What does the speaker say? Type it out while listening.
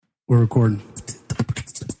We're recording.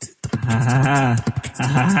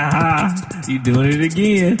 You doing it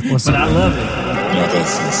again. What's but up, I man? love it. Yeah,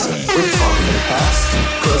 that's insane. We're talking the past,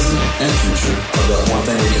 present, and future of that one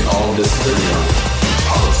thing we can all disagree on.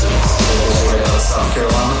 Politics. Straight out of South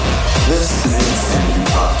Carolina. This is the Insanity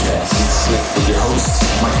Podcast with your hosts,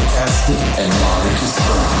 Michael Caston and Marcus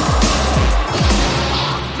Brown.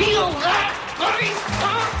 Feel that, buddy?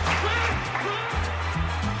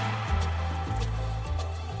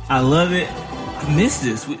 I love it. I missed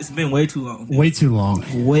this. It's been way too long. Way too long.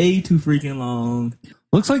 Way too freaking long.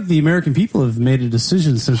 Looks like the American people have made a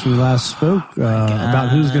decision since we last spoke about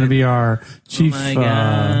who's going to be our chief. Oh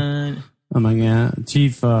my god.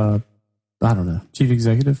 Chief. I don't know. Chief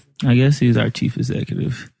executive. I guess he's our chief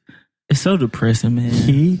executive. It's so depressing, man.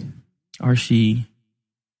 He Or she.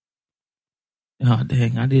 Oh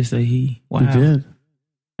dang! I did say he. Wow. He did.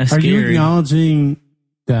 That's Are scary. you acknowledging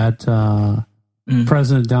that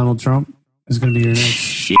President Donald Trump is going to be your next?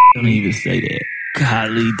 Shit! Don't even say that.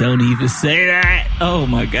 Golly, don't even say that. Oh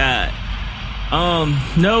my god.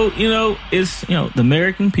 No, it's the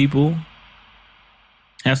American people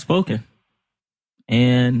have spoken.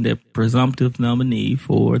 And the presumptive nominee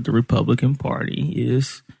for the Republican Party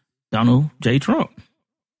is Donald J. Trump.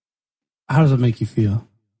 How does it make you feel?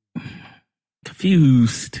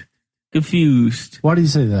 Confused. Why do you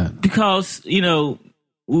say that? Because,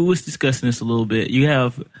 we was discussing this a little bit. You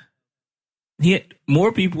have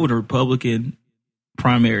more people in the Republican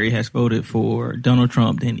primary has voted for Donald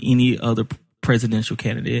Trump than any other presidential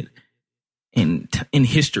candidate in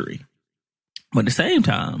history. But at the same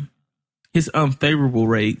time, his unfavorable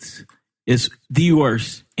rates is the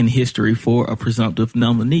worst in history for a presumptive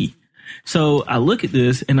nominee. So I look at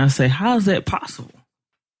this and I say, how is that possible?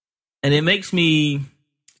 And it makes me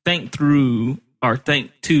think to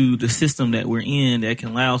the system that we're in that can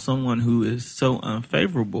allow someone who is so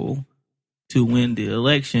unfavorable to win the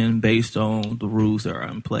election based on the rules that are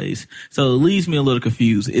in place. So it leaves me a little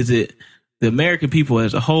confused. Is it the American people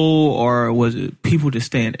as a whole, or was it people just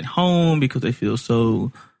staying at home because they feel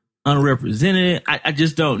so unrepresented? I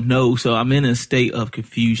just don't know. So I'm in a state of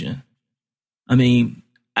confusion. I mean,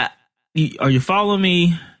 are you following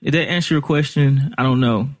me? Did that answer your question? I don't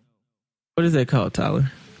know. What is that called,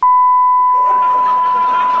 Tyler?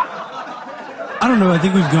 I don't know. I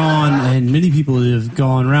think we've gone, and many people have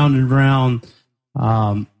gone round and round,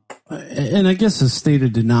 and I guess a state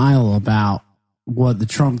of denial about what the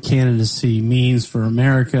Trump candidacy means for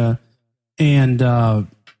America. And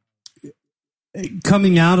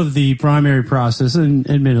coming out of the primary process, and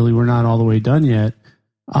admittedly, we're not all the way done yet.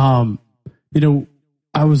 I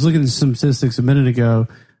was looking at some statistics a minute ago.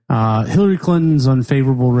 Hillary Clinton's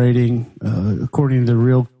unfavorable rating, according to the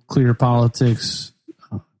Real Clear Politics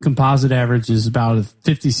composite average, is about a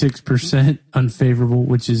 56% unfavorable,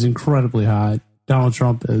 which is incredibly high. Donald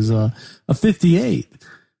Trump is a 58,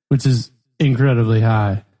 which is incredibly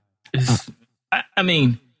high. I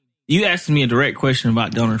mean, you asked me a direct question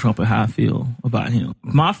about Donald Trump and how I feel about him.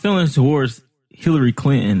 My feelings towards Hillary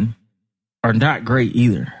Clinton are not great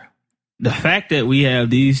either. The fact that we have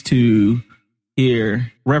these two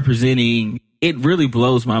here representing, it really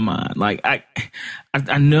blows my mind. Like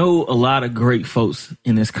I know a lot of great folks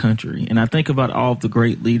in this country, and I think about all of the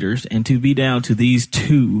great leaders, and to be down to these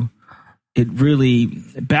two, it really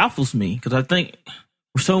baffles me, because I think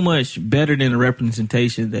we're so much better than the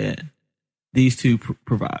representation that these two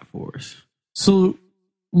provide for us. So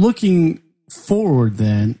looking forward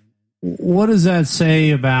then, what does that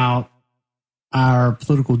say about our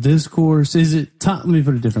political discourse? Is it time? Let me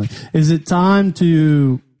put it differently. Is it time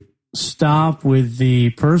to stop with the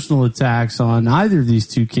personal attacks on either of these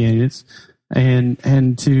two candidates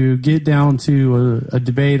and to get down to a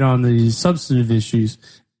debate on the substantive issues,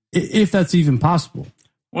 if that's even possible?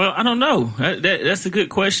 Well, I don't know. That's a good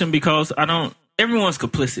question, because everyone's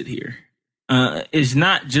complicit here. It's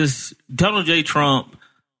not just Donald J. Trump,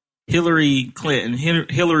 Hillary Clinton.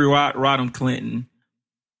 Hillary Rodham Clinton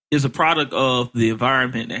is a product of the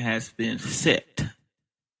environment that has been set.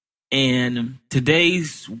 And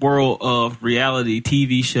today's world of reality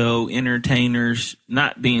TV show entertainers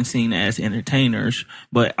not being seen as entertainers,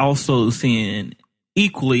 but also seen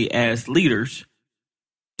equally as leaders,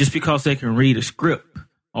 just because they can read a script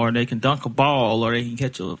or they can dunk a ball or they can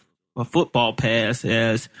catch a football pass,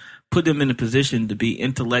 has put them in a position to be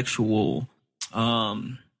intellectual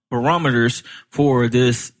barometers for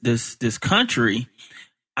this country.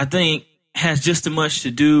 I think has just as much to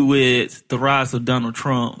do with the rise of Donald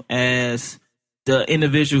Trump as the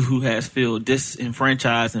individual who has feel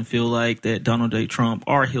disenfranchised and feel like that Donald J. Trump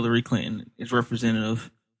or Hillary Clinton is representative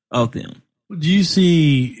of them. Do you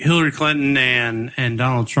see Hillary Clinton and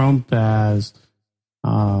Donald Trump as,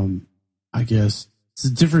 I guess,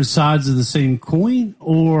 different sides of the same coin,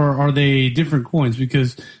 or are they different coins?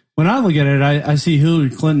 Because when I look at it, I see Hillary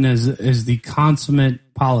Clinton as the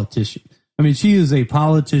consummate politician. I mean, she is a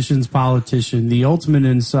politician's politician, the ultimate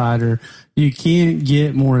insider. You can't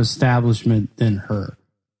get more establishment than her.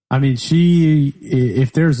 I mean,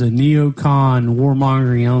 if there's a neocon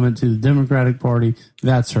warmongering element to the Democratic Party,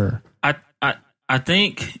 that's her. I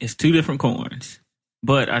think it's two different coins,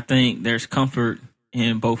 but I think there's comfort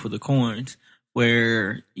in both of the coins.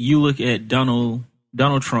 Where you look at Donald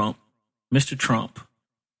Trump, Mr. Trump,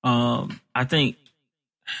 I think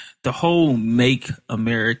the whole "Make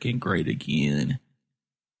America Great Again"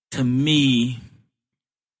 to me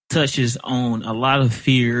touches on a lot of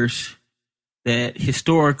fears that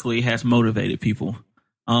historically has motivated people.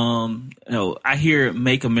 I hear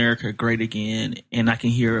 "Make America Great Again" and I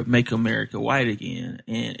can hear "Make America White Again."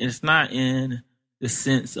 And it's not in the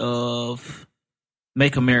sense of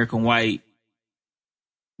make America white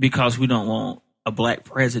because we don't want a black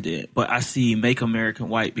president, but I see "Make America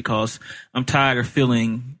White" because I'm tired of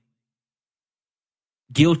feeling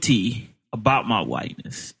guilty about my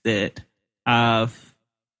whiteness, that I've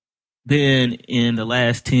been in the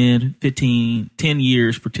last 10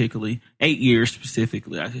 years, particularly 8 years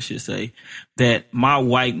specifically, I should say, that my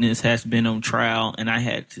whiteness has been on trial and I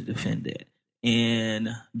had to defend it. And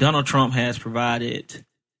Donald Trump has provided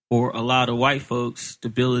for a lot of white folks the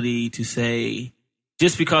ability to say,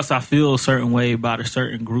 just because I feel a certain way about a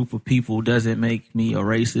certain group of people doesn't make me a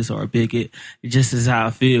racist or a bigot. It just is how I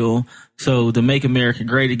feel. So the "Make America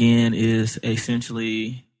Great Again" is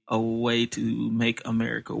essentially a way to make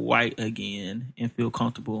America white again and feel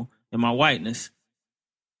comfortable in my whiteness.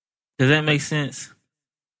 Does that make sense?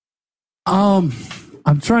 I'm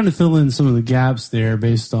trying to fill in some of the gaps there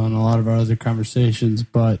based on a lot of our other conversations,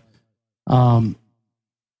 but I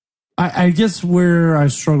guess where I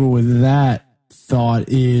struggle with that thought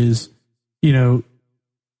is,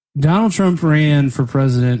 Donald Trump ran for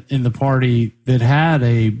president in the party that had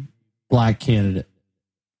a black candidate,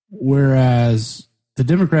 whereas the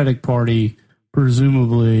Democratic Party,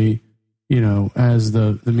 presumably, as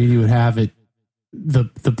the media would have it,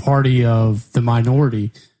 the party of the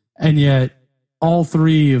minority. And yet all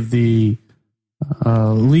three of the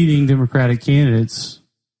leading Democratic candidates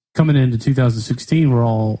coming into 2016 were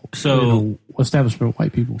all establishment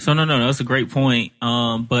white people. So no, that's a great point.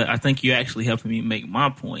 But I think you're actually helping me make my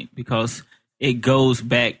point because it goes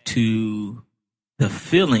back to the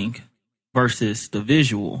feeling versus the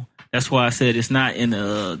visual. That's why I said it's not in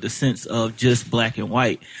the sense of just black and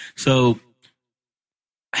white. So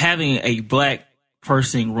having a black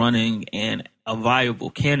person running and a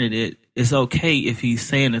viable candidate, it's okay if he's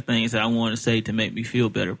saying the things that I want to say to make me feel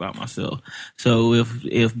better about myself. So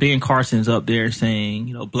if Ben Carson's up there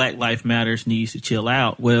saying, Black Lives Matters needs to chill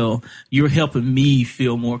out, well, you're helping me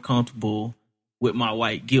feel more comfortable with my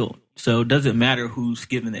white guilt. So it doesn't matter who's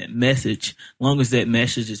giving that message, long as that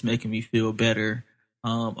message is making me feel better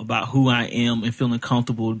about who I am and feeling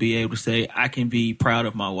comfortable to be able to say I can be proud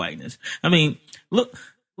of my whiteness. I mean, look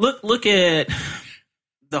at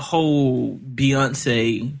the whole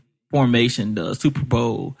Beyonce formation, the Super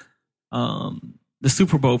Bowl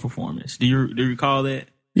performance. Do you recall that?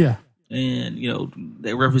 Yeah. And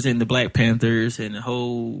they represent the Black Panthers and the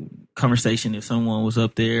whole conversation. If someone was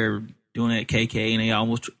up there doing that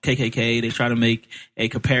KKK, they try to make a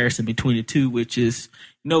comparison between the two, which is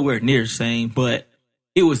nowhere near the same, but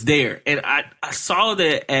it was there. And I saw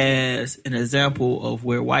that as an example of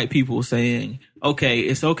where white people were saying, okay,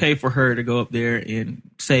 it's okay for her to go up there and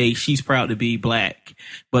say she's proud to be black.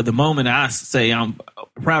 But the moment I say I'm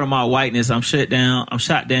proud of my whiteness, I'm shot down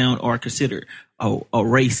or considered a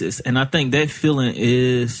racist. And I think that feeling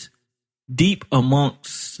is deep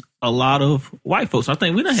amongst a lot of white folks. I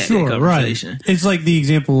think we done had that conversation. Right. It's like the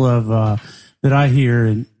example of that I hear,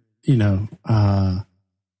 and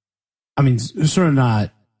sort of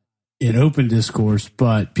not in open discourse,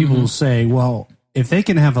 but people will say, well, if they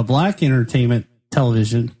can have a black entertainment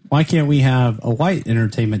television, why can't we have a white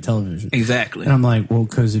entertainment television? Exactly. And I'm like, well,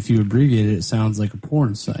 because if you abbreviate it, it sounds like a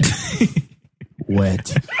porn site.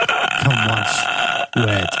 Wet. Come watch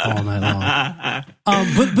Wet all night long.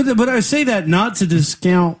 But I say that not to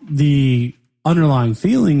discount the underlying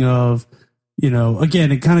feeling of,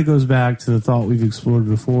 again, it kind of goes back to the thought we've explored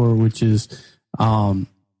before, which is, I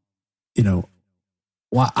don't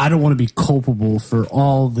want to be culpable for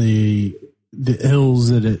all the ills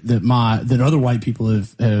that other white people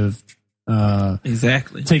have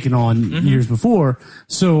exactly taken on years before.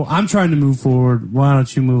 So I'm trying to move forward. Why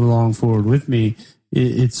don't you move along forward with me?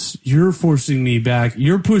 it's you're forcing me back.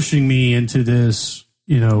 You're pushing me into this,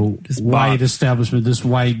 This white box. establishment, this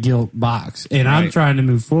white guilt box, and I'm Right. trying to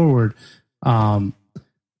move forward.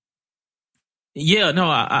 Yeah, no,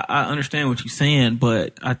 I understand what you're saying,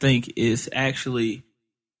 but I think it's actually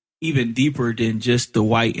even deeper than just the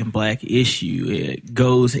white and black issue. It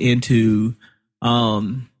goes into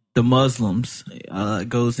the Muslims, it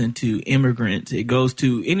goes into immigrants, it goes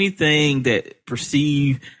to anything that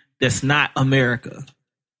perceive that's not America,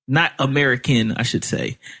 not American, I should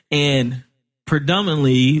say. And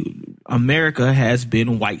predominantly, America has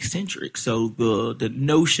been white centric. So the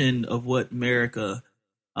notion of what America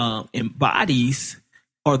embodies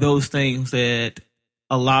are those things that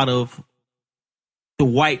a lot of the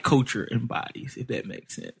white culture embodies, if that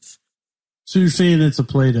makes sense. So you're saying it's a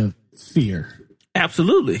play to fear.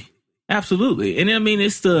 Absolutely. Absolutely. And I mean,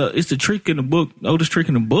 it's the trick in the book, oldest trick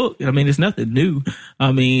in the book. I mean, it's nothing new.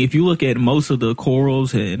 I mean, if you look at most of the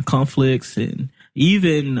quarrels and conflicts and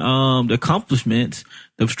even the accomplishments,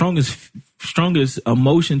 the strongest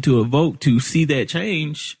emotion to evoke to see that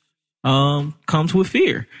change comes with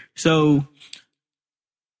fear. So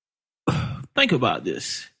think about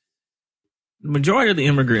this. The majority of the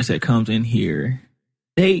immigrants that comes in here,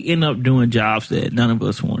 they end up doing jobs that none of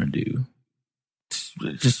us want to do. It's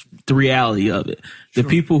just the reality of it. The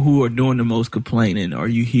people who are doing the most complaining, or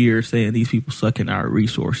you hear saying these people sucking our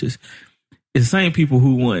resources, it's the same people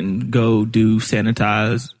who wouldn't go do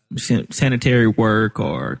sanitary work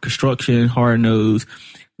or construction, hard nose.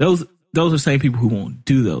 Those are the same people who won't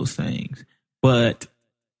do those things. But,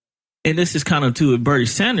 and this is kind of to Bernie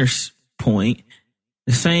Sanders' point,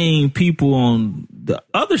 the same people on the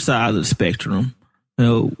other side of the spectrum,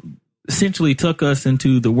 essentially took us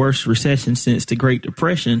into the worst recession since the Great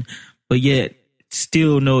Depression, but yet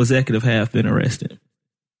still no executive have been arrested.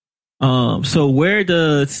 So where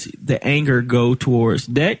does the anger go towards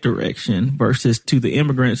that direction versus to the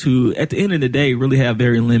immigrants who, at the end of the day, really have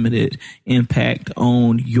very limited impact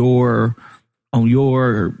on your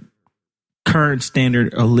current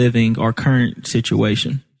standard of living or current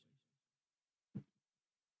situation?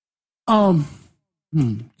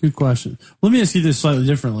 Good question. Let me ask you this slightly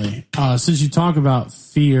differently. Since you talk about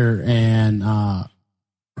fear and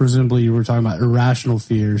presumably you were talking about irrational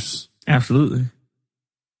fears. Absolutely.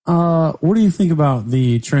 What do you think about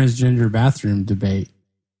the transgender bathroom debate?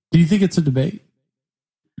 Do you think it's a debate?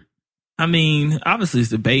 I mean, obviously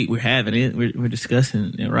it's a debate. We're having it. We're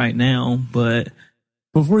discussing it right now. But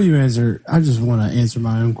before you answer, I just want to answer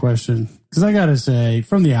my own question. Because I got to say,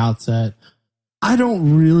 from the outset, I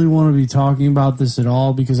don't really want to be talking about this at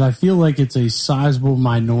all because I feel like it's a sizable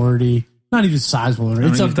minority. Not even sizable.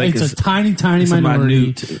 It's a tiny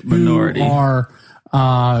minority who are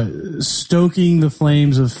stoking the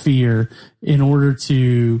flames of fear in order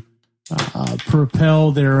to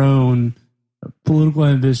propel their own political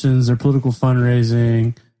ambitions, their political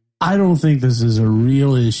fundraising. I don't think this is a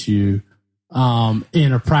real issue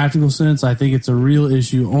in a practical sense. I think it's a real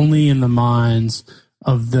issue only in the minds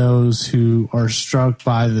of those who are struck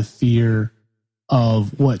by the fear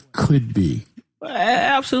of what could be.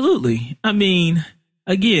 Absolutely. I mean,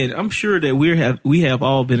 again, I'm sure that we have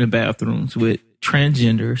all been in bathrooms with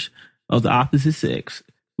transgenders of the opposite sex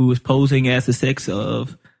who was posing as the sex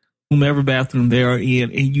of whomever bathroom they are in,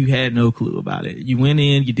 and you had no clue about it. You went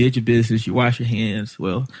in, you did your business, you washed your hands.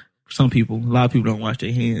 Well, some people, a lot of people don't wash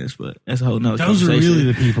their hands, but that's a whole nother conversation. Those are really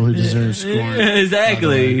the people who deserve scorn.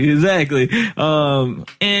 Exactly.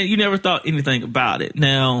 And you never thought anything about it.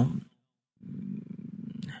 Now,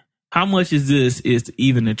 how much is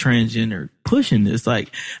even a transgender pushing this? Like,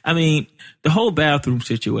 I mean, the whole bathroom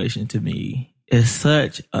situation to me is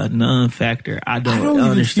such a non-factor. I don't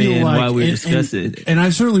understand why we discuss it. And I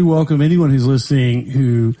certainly welcome anyone who's listening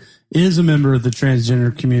who is a member of the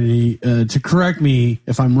transgender community to correct me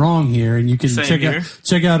if I'm wrong here. And you can check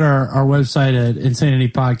out our website at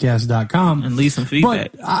insanitypodcast.com and leave some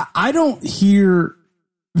feedback. But I don't hear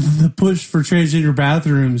the push for transgender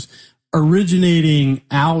bathrooms originating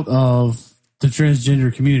out of the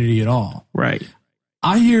transgender community at all. Right.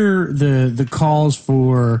 I hear the calls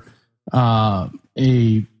for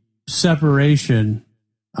a separation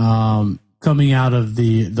coming out of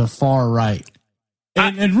the far right.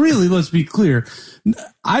 And really, let's be clear.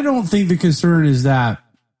 I don't think the concern is that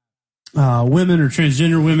women or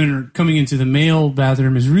transgender women are coming into the male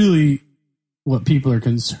bathroom is really what people are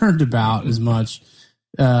concerned about as much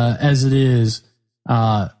as it is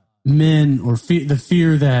men or the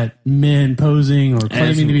fear that men posing or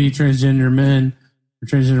claiming to be transgender men or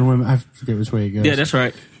transgender women. I forget which way it goes. Yeah, that's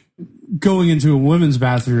right. Going into a women's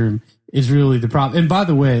bathroom is really the problem. And by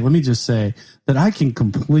the way, let me just say that I can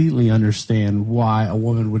completely understand why a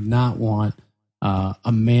woman would not want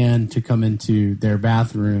a man to come into their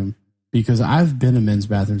bathroom, because I've been in men's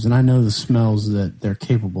bathrooms and I know the smells that they're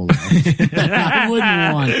capable of. I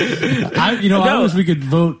wouldn't want. I wish we could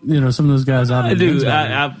vote. Some of those guys out. Dude,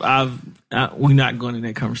 we're not going in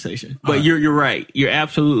that conversation. But you're right. You're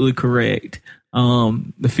absolutely correct.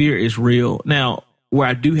 The fear is real. Now, where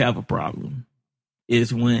I do have a problem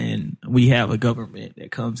is when we have a government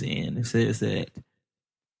that comes in and says that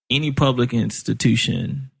any public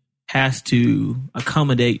institution has to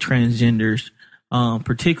accommodate transgenders,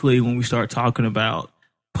 particularly when we start talking about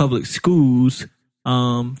public schools,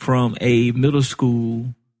 from a middle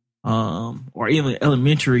school or even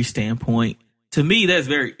elementary standpoint. To me, that's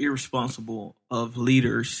very irresponsible of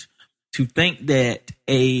leaders to think that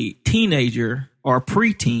a teenager or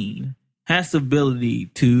preteen has the ability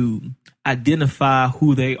to identify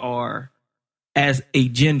who they are as a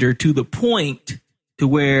gender to the point to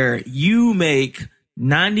where you make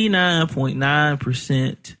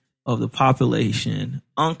 99.9% of the population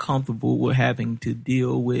uncomfortable with having to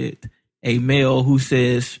deal with a male who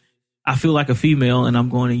says, I feel like a female and I'm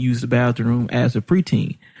going to use the bathroom as a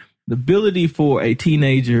preteen. The ability for a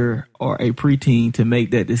teenager or a preteen to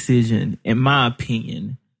make that decision, in my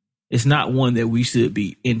opinion, is not one that we should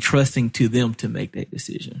be entrusting to them to make that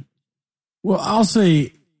decision. Well, I'll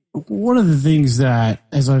say one of the things that,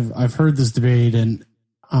 as I've heard this debate and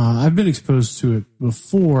I've been exposed to it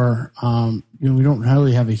before, we don't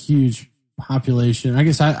really have a huge population. I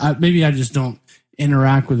guess I maybe I just don't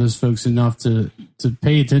interact with those folks enough to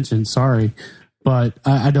pay attention. Sorry. But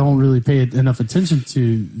I don't really pay enough attention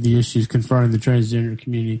to the issues confronting the transgender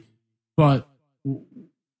community. But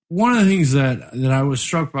one of the things that I was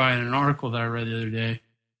struck by in an article that I read the other day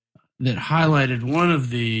that highlighted one of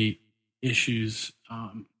the issues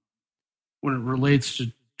when it relates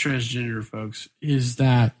to transgender folks is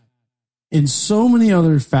that in so many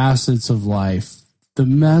other facets of life, the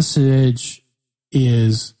message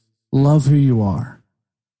is love who you are.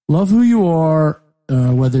 Love who you are.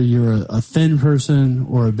 Whether you're a thin person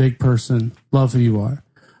or a big person, love who you are.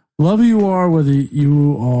 Love who you are, whether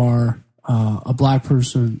you are a black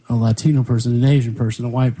person, a Latino person, an Asian person, a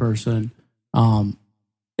white person,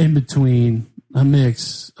 in between, a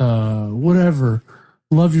mix, whatever.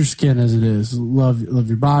 Love your skin as it is. Love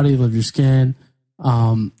your body, love your skin,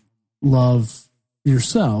 love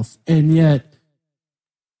yourself. And yet,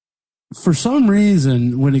 for some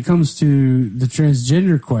reason, when it comes to the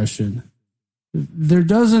transgender question, there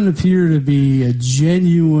doesn't appear to be a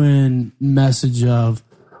genuine message of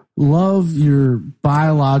love your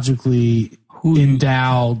biologically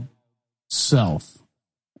endowed self.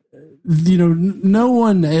 No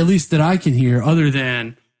one, at least that I can hear, other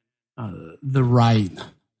than the right,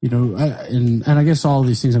 and I guess all of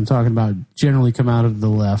these things I'm talking about generally come out of the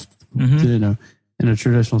left, in a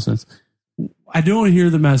traditional sense. I don't hear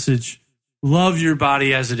the message, love your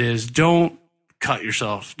body as it is. Don't cut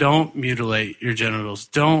yourself. Don't mutilate your genitals.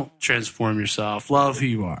 Don't transform yourself. Love who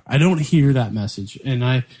you are. I don't hear that message. And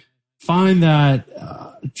I find that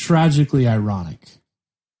tragically ironic.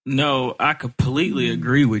 No, I completely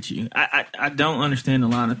agree with you. I don't understand the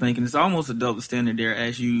line of thinking. It's almost a double standard there,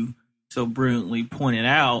 as you so brilliantly pointed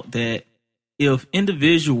out, that if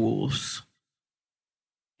individuals,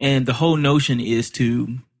 and the whole notion is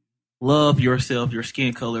to love yourself, your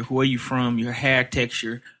skin color, where you from, your hair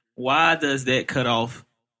texture, why does that cut off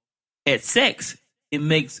at sex? It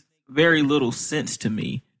makes very little sense to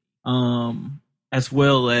me, as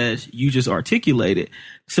well as you just articulated.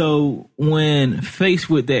 So when faced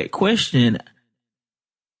with that question,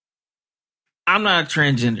 I'm not a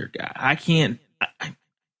transgender guy. I can't.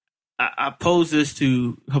 I pose this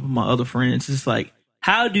to a couple of my other friends. It's like,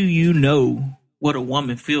 how do you know what a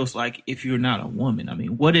woman feels like if you're not a woman? I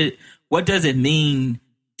mean, what does it mean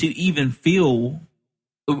to even be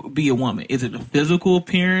a woman? Is it a physical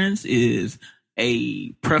appearance? Is a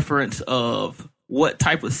preference of what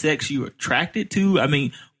type of sex you're attracted to? I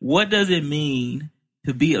mean, what does it mean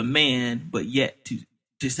to be a man, but yet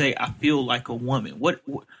to say, I feel like a woman?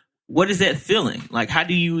 What is that feeling? Like, how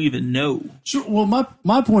do you even know? Sure. Well,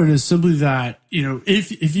 my point is simply that,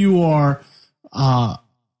 if you are a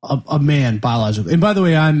man biologically, and by the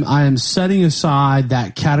way, I am setting aside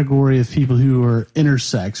that category of people who are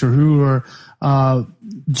intersex or who are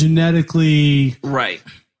genetically, right,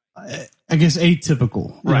 I guess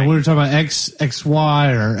atypical. Right. We're talking about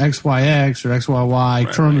XY or XYX or XYY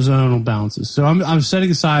chromosomal balances. So I'm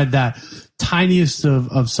setting aside that tiniest of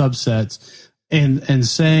subsets and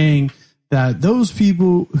saying that those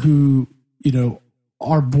people who,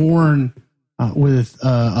 are born with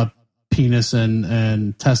a penis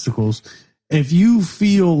and testicles. If you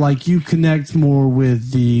feel like you connect more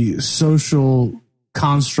with the social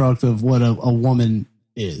construct of what a woman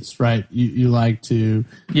is, right? You like to,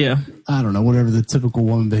 I don't know, whatever the typical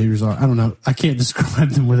woman behaviors are. I don't know. I can't describe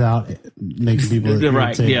them without making people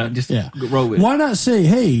right. Yeah, just roll with it. Why not say,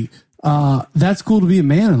 hey, that's cool to be a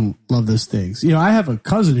man and love those things. You know, I have a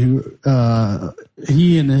cousin who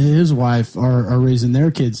he and his wife are raising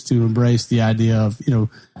their kids to embrace the idea of, you know,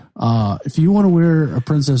 if you want to wear a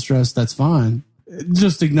princess dress, that's fine.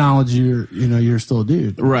 Just acknowledge you're still a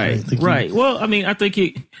dude. Right. Like right. Well, I mean, I think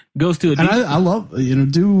it goes to and I love,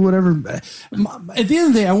 do whatever. At the end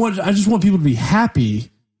of the day, I just want people to be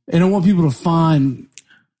happy, and I want people to find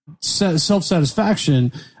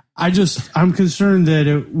self-satisfaction. I'm concerned that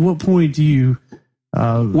at what point do you,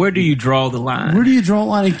 where do you draw the line? Where do you draw a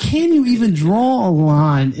line? And can you even draw a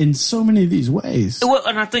line in so many of these ways? Well,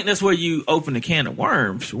 and I think that's where you open a can of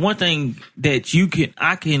worms. One thing that you could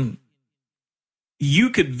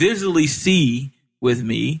visually see with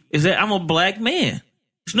me is that I'm a black man.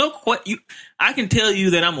 There's I can tell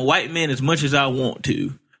you that I'm a white man as much as I want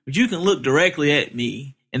to, but you can look directly at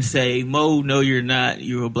me and say, Mo, no, you're not.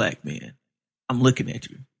 You're a black man. I'm looking at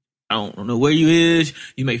you. I don't know where you is.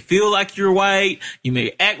 You may feel like you're white. You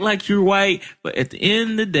may act like you're white, but at the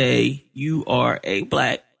end of the day, you are a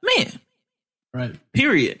black man. Right.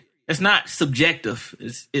 Period. It's not subjective.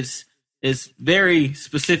 It's very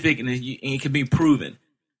specific, and it can be proven.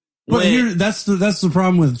 But that's the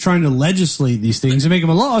problem with trying to legislate these things and make them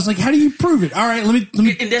a law. It's like, how do you prove it? All right, let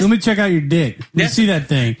me check out your dick. Let me see that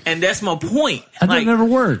thing. And that's my point. That never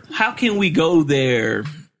worked. How can we go there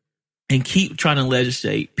and keep trying to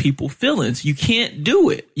legislate people's feelings? You can't do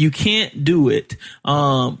it. You can't do it.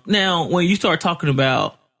 Now, when you start talking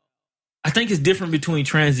about, I think it's different between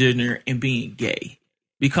transgender and being gay.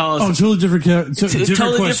 Because totally different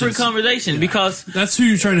conversation. Because that's who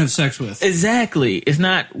you're trying to have sex with. Exactly. It's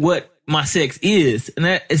not what my sex is, and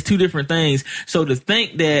that is two different things. So to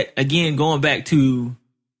think that, again, going back to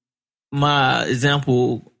my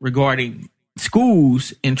example regarding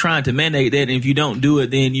schools and trying to mandate that, and if you don't do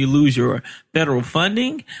it, then you lose your federal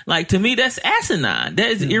funding. Like, to me, that's asinine.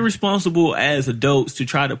 That is irresponsible as adults to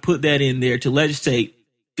try to put that in there to legislate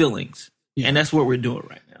feelings, and that's what we're doing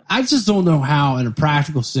right now. I just don't know how, in a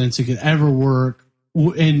practical sense, it could ever work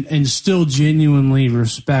and still genuinely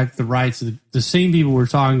respect the rights of the same people we're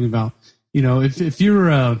talking about. You know, if you're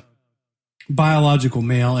a biological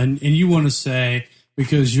male and you want to say,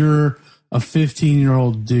 because you're a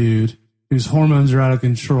 15-year-old dude whose hormones are out of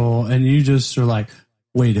control, and you just are like,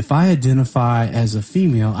 wait, if I identify as a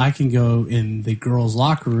female, I can go in the girls'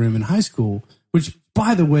 locker room in high school, which,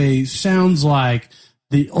 by the way, sounds like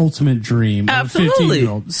the ultimate dream. Absolutely. Of a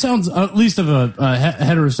 15-year-old. Sounds, at least of a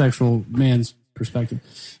heterosexual man's perspective.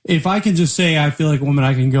 If I can just say I feel like a woman,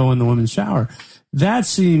 I can go in the women's shower. That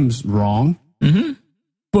seems wrong. Mm-hmm.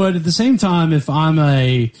 But at the same time, if I'm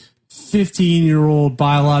a 15-year-old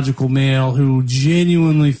biological male who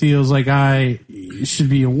genuinely feels like I should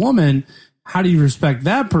be a woman, how do you respect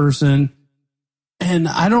that person? And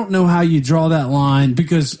I don't know how you draw that line,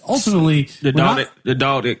 because ultimately the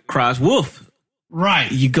dog that cries wolf.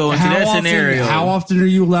 Right. You go into that scenario. How often are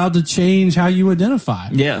you allowed to change how you identify?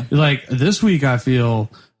 Yeah. Like, this week I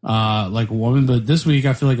feel like a woman, but this week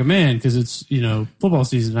I feel like a man because it's, football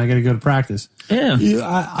season. I got to go to practice. Yeah.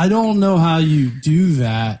 I don't know how you do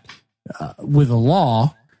that with a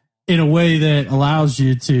law in a way that allows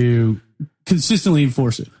you to consistently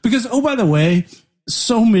enforce it. Because, oh, by the way,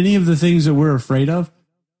 so many of the things that we're afraid of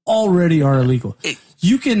already are illegal.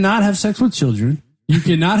 You cannot have sex with children. You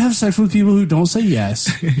cannot have sex with people who don't say yes.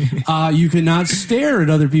 You cannot stare at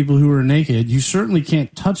other people who are naked. You certainly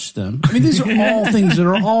can't touch them. I mean, these are all things that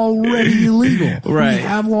are already illegal. Right. We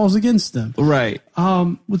have laws against them. Right.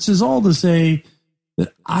 Which is all to say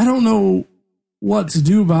that I don't know what to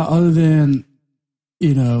do about other than,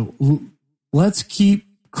 let's keep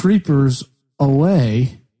creepers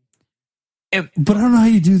away. But I don't know how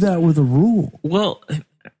you do that with a rule. Well,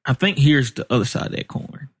 I think here's the other side of that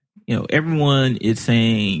coin. Everyone is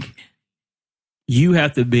saying you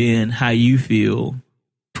have to bend how you feel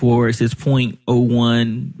towards this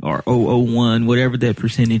 0.01 or 001, whatever that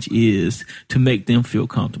percentage is, to make them feel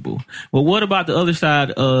comfortable. Well, what about the other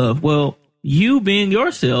side of, you being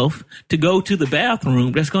yourself to go to the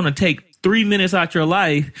bathroom that's going to take 3 minutes out your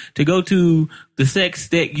life to go to the sex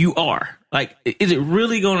that you are? Like, is it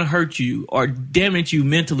really going to hurt you or damage you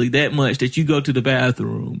mentally that much that you go to the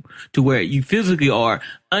bathroom to where you physically are,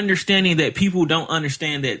 understanding that people don't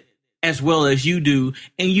understand that as well as you do,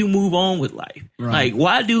 and you move on with life? Right. Like,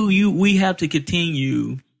 why do we have to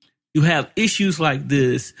continue you have issues like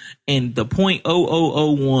this, and the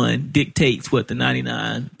 0.0001 dictates what the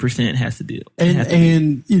 99% has to do.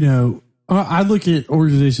 And you know, I look at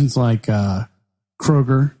organizations like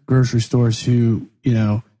Kroger, grocery stores, who, you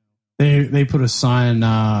know, they put a sign,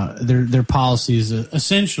 their policies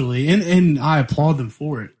essentially, and I applaud them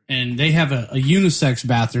for it. And they have a unisex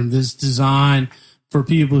bathroom that's designed for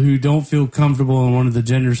people who don't feel comfortable in one of the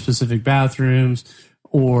gender specific bathrooms,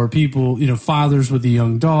 or people, you know, fathers with a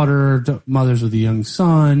young daughter, mothers with a young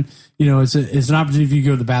son. You know, it's an opportunity for you to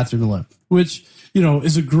go to the bathroom alone, which, you know,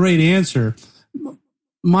 is a great answer.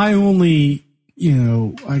 My only, you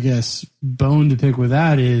know, I guess bone to pick with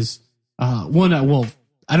that is one. Well,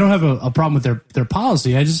 I don't have a problem with their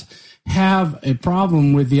policy. I just have a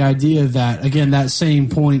problem with the idea that, again, that same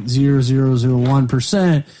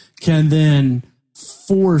 0.0001% can then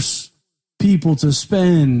force people to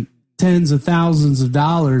spend tens of thousands of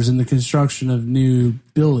dollars in the construction of new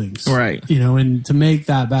buildings. Right. You know, and to make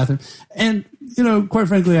that bathroom. And, you know, quite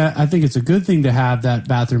frankly, I think it's a good thing to have that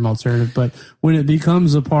bathroom alternative. But when it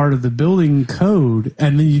becomes a part of the building code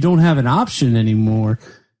and then you don't have an option anymore,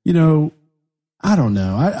 you know, I don't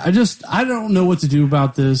know. I don't know what to do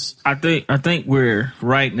about this. I think we're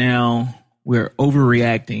overreacting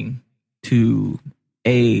to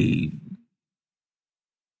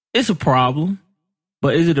it's a problem,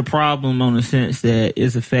 but is it a problem on the sense that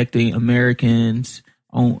it's affecting Americans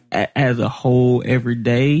as a whole every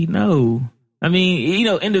day? No. I mean, you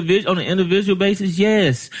know, on an individual basis,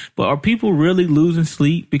 yes. But are people really losing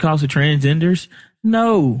sleep because of transgenders?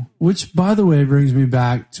 No. Which, by the way, brings me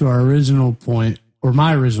back to our original point, or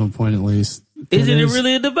my original point at least. Isn't it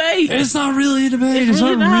really a debate? It's not really a debate. It's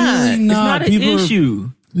really not. Really not. It's not an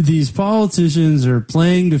issue. These politicians are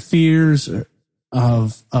playing the fears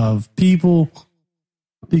of people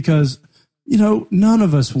because, you know, none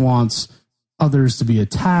of us wants others to be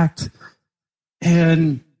attacked.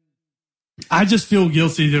 And I just feel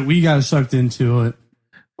guilty that we got sucked into it.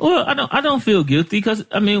 Well, I don't feel guilty because,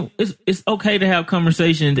 I mean, it's okay to have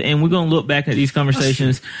conversations, and we're going to look back at these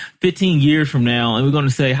conversations 15 years from now, and we're going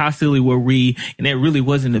to say, how silly were we? And that really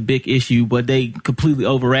wasn't a big issue, but they completely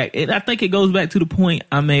overact. And I think it goes back to the point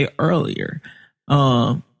I made earlier.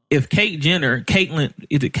 If Caitlyn,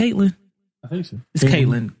 is it Caitlyn? I think so. It's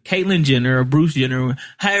Caitlyn Jenner or Bruce Jenner,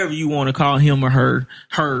 however you want to call him or her,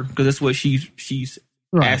 because that's what she's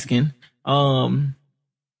right. Asking. You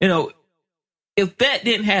know, if that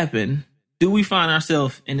didn't happen, do we find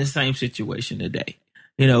ourselves in the same situation today?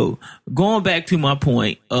 You know, going back to my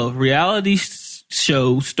point of reality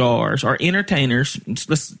show stars or entertainers,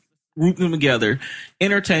 let's group them together,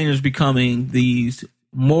 entertainers becoming these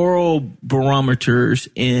moral barometers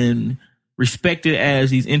and respected as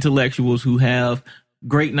these intellectuals who have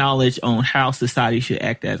great knowledge on how society should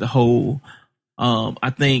act as a whole,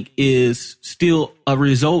 I think is still a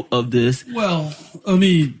result of this. Well, I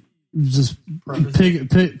mean, just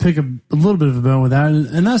pick a little bit of a bone with that,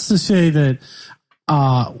 and that's to say that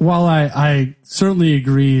while I certainly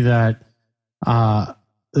agree that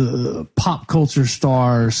pop culture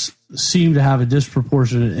stars seem to have a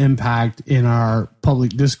disproportionate impact in our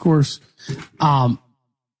public discourse, I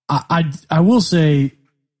will say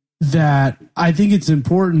that I think it's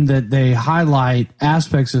important that they highlight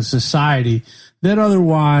aspects of society that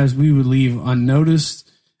otherwise we would leave unnoticed.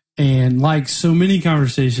 And like so many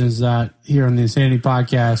conversations that here on the Insanity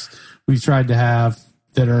Podcast we've tried to have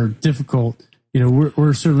that are difficult, you know,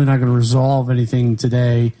 we're certainly not going to resolve anything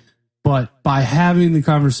today. But by having the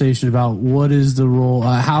conversation about what is the role,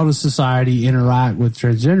 how does society interact with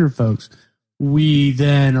transgender folks, we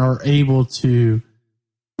then are able to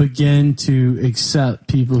begin to accept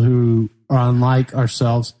people who are unlike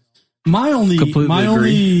ourselves. My only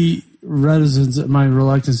reticence, my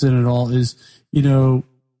reluctance in it all is, you know,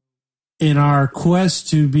 in our quest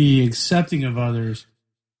to be accepting of others,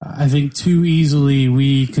 I think too easily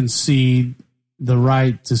we concede the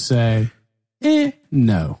right to say,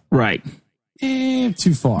 no. Right.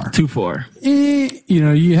 Too far. You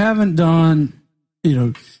know, you haven't done, you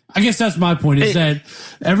know, I guess that's my point is that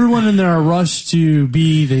everyone in there are rushed to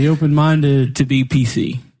be the open-minded. To be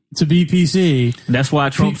PC. That's why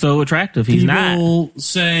Trump's so attractive. He's not. People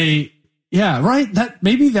say, yeah, right.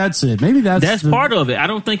 Maybe that's it. Maybe that's part of it. I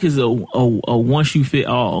don't think it's a one shoe fit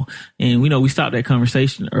all. And we know we stopped that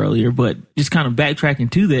conversation earlier, but just kind of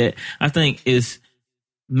backtracking to that, I think is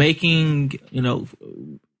making, you know,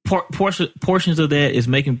 portions of that is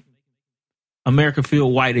making America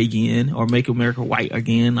feel white again or make America white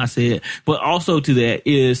again. I said, but also to that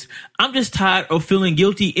is I'm just tired of feeling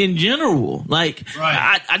guilty in general. Like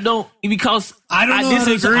I don't, because I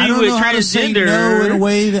disagree with transgender. No in a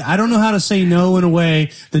way that I don't know how to say no in a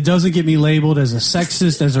way that doesn't get me labeled as a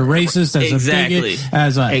sexist, as a racist, as a bigot,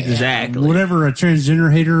 as a whatever a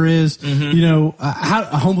transgender hater is. Mm-hmm. You know, a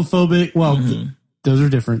homophobic. Well, those are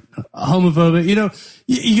different. Homophobic. You know,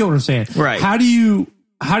 you get what I'm saying, right? How do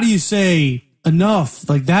you say enough?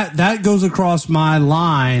 Like that goes across my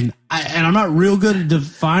line, and I'm not real good at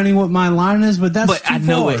defining what my line is, but that's too I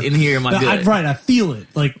know far. It in here in my gut. Right, I feel it.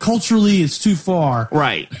 Like culturally, it's too far.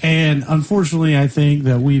 Right, and unfortunately, I think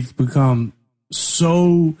that we've become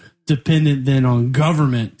so dependent then on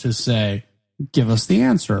government to say, "Give us the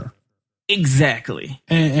answer." Exactly,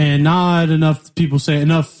 and not enough people say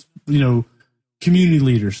enough. You know. Community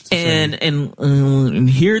leaders and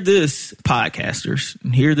hear this, podcasters,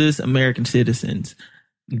 and hear this, American citizens.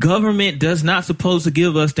 Government does not supposed to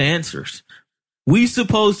give us the answers. We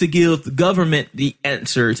supposed to give the government the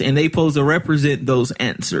answers, and they supposed to represent those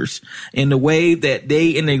answers in the way that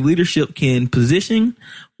they and their leadership can position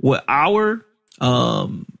what our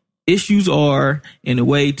issues are in a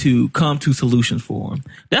way to come to solutions for them.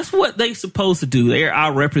 That's what they supposed to do. They're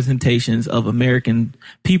our representations of American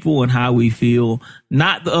people and how we feel,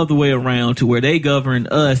 not the other way around to where they govern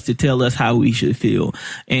us to tell us how we should feel.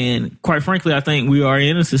 And quite frankly, I think we are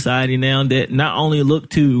in a society now that not only look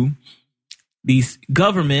to these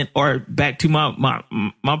government or back to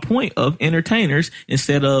my point of entertainers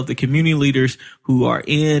instead of the community leaders who are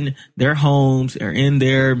in their homes or in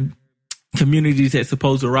their communities that's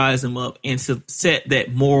supposed to rise them up and set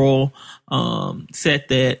that moral,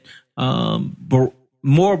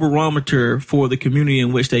 moral barometer for the community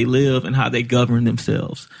in which they live and how they govern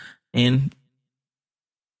themselves. And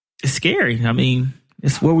it's scary. I mean,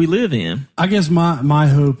 it's where we live in. I guess my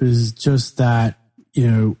hope is just that, you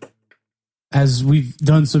know, as we've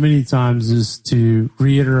done so many times, is to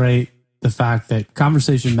reiterate the fact that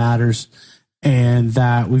conversation matters and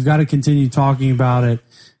that we've got to continue talking about it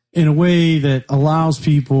in a way that allows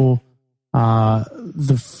people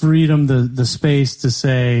the freedom, the space to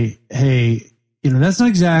say, hey, you know, that's not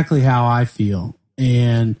exactly how I feel.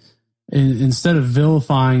 And instead of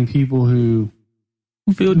vilifying people who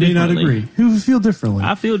feel may not agree, who feel differently.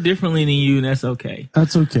 I feel differently than you, and that's okay.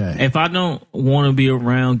 That's okay. If I don't want to be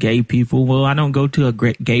around gay people, well, I don't go to a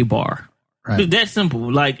gay bar. Right. That's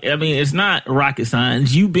simple. Like, I mean, it's not rocket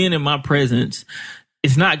science. You being in my presence,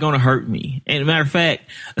 it's not going to hurt me. And matter of fact,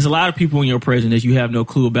 there's a lot of people in your presence that you have no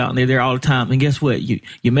clue about, and they're there all the time. And guess what? You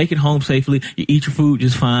make it home safely. You eat your food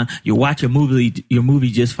just fine. You watch your movie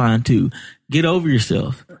just fine too. Get over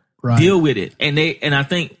yourself. Right. Deal with it. And I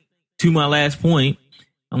think to my last point,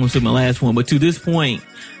 I'm going to say my last one, but to this point,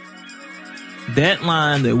 that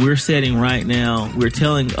line that we're setting right now, we're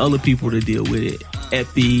telling other people to deal with it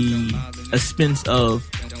at the expense of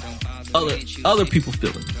other people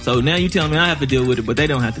feeling. So now you telling me I have to deal with it, but they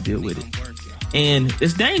don't have to deal with it, and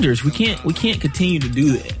it's dangerous. We can't continue to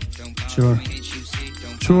do that. Sure.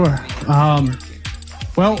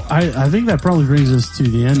 Well, I think that probably brings us to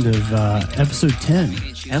the end of episode 10.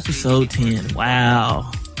 Episode 10. Wow.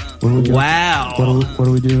 Wow. What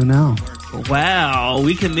are we doing now? Wow.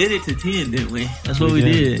 We committed to 10, didn't we? That's what we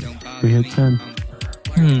did. We hit 10.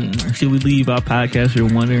 Should we leave our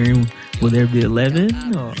podcaster wondering, will there be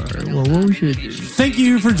 11? Or what we should do? Thank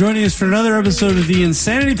you for joining us for another episode of the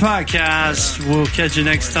Insanity Podcast. We'll catch you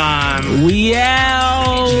next time. We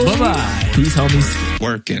out. Bye-bye. Peace, homies.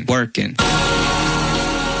 Working.